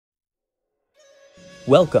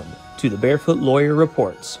Welcome to the Barefoot Lawyer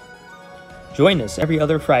Reports. Join us every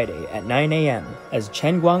other Friday at 9 a.m. as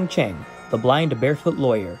Chen Guangcheng, the blind barefoot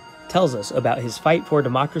lawyer, tells us about his fight for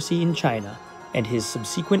democracy in China and his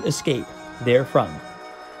subsequent escape therefrom.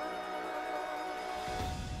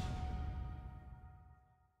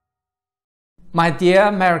 My dear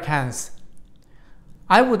Americans,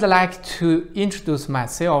 I would like to introduce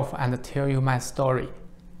myself and tell you my story.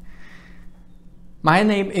 My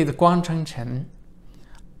name is Guangcheng Chen.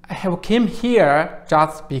 I have came here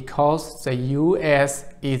just because the U.S.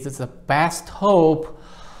 is the best hope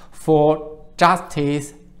for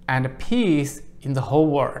justice and peace in the whole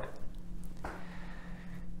world.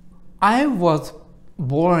 I was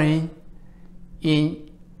born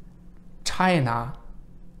in China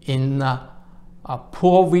in a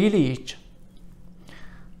poor village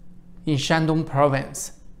in Shandong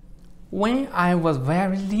province. When I was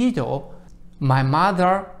very little, my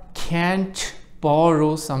mother can't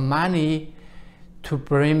borrow some money to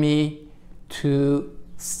bring me to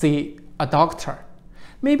see a doctor.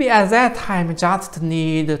 Maybe at that time just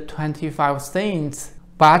need 25 cents,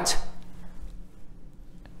 but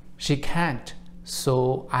she can't,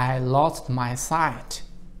 so I lost my sight.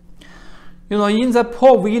 You know, in the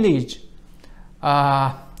poor village,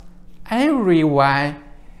 everyone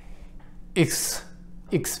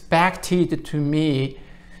expected to me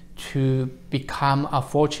to become a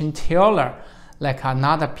fortune teller like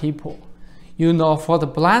another people. You know, for the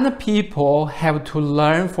blind people have to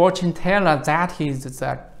learn fortune teller, that is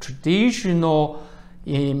the traditional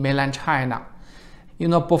in mainland China. You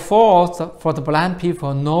know, before for the blind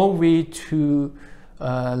people, no way to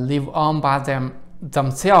live on by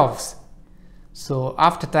themselves. So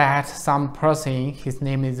after that, some person, his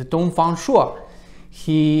name is Dongfang Shuo,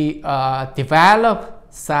 he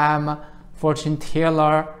developed some fortune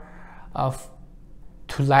teller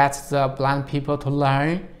to let the blind people to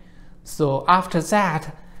learn. So after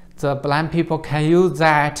that, the blind people can use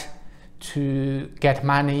that to get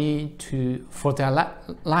money for their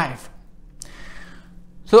life.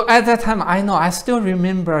 So at that time, I still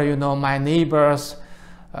remember, you know, my neighbors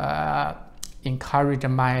encouraged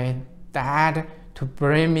my dad to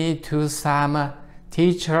bring me to some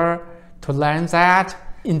teacher to learn that.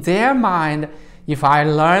 In their mind, if I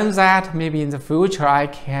learn that, maybe in the future I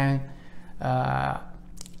can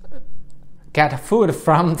get food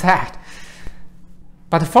from that.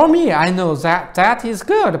 But for me, I know that that is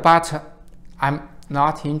good, but I'm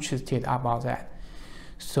not interested about that.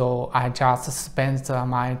 So I just spent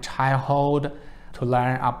my childhood to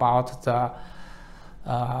learn about the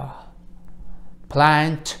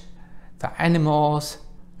plant, the animals,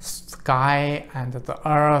 sky, and the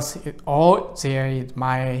earth. All there is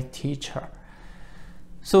my teacher.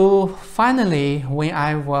 So finally, when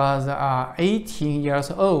I was 18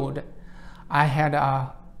 years old, I had an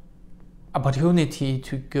opportunity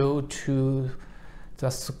to go to the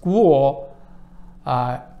school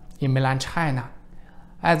in mainland China.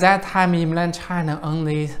 At that time, in mainland China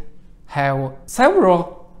only have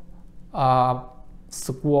several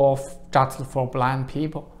schools just for blind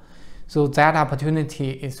people. So that opportunity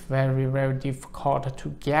is very, very difficult to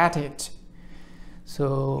get it.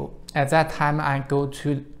 So at that time, I go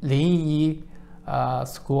to Linyi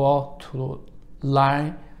school to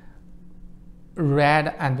learn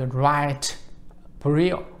read and write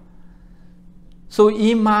Braille. So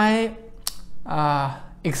in my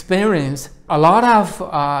experience, a lot of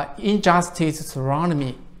injustice surround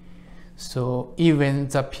me. So even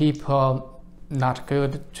the people not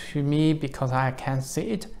good to me because I can't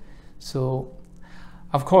see it. So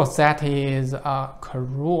of course that is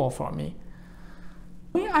cruel for me.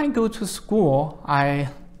 When I go to school, I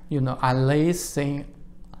listen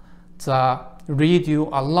the radio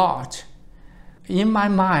a lot. In my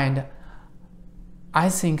mind, I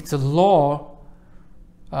think the law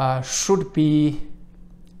should be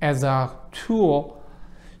as a tool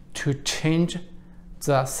to change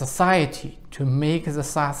the society, to make the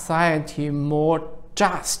society more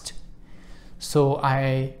just. So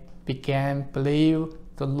I began to believe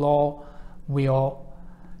the law will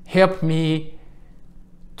help me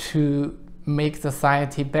to make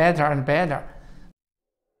society better and better.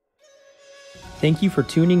 Thank you for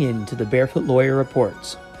tuning in to the Barefoot Lawyer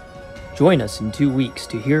Reports. Join us in 2 weeks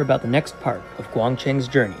to hear about the next part of Guangcheng's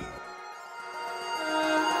journey.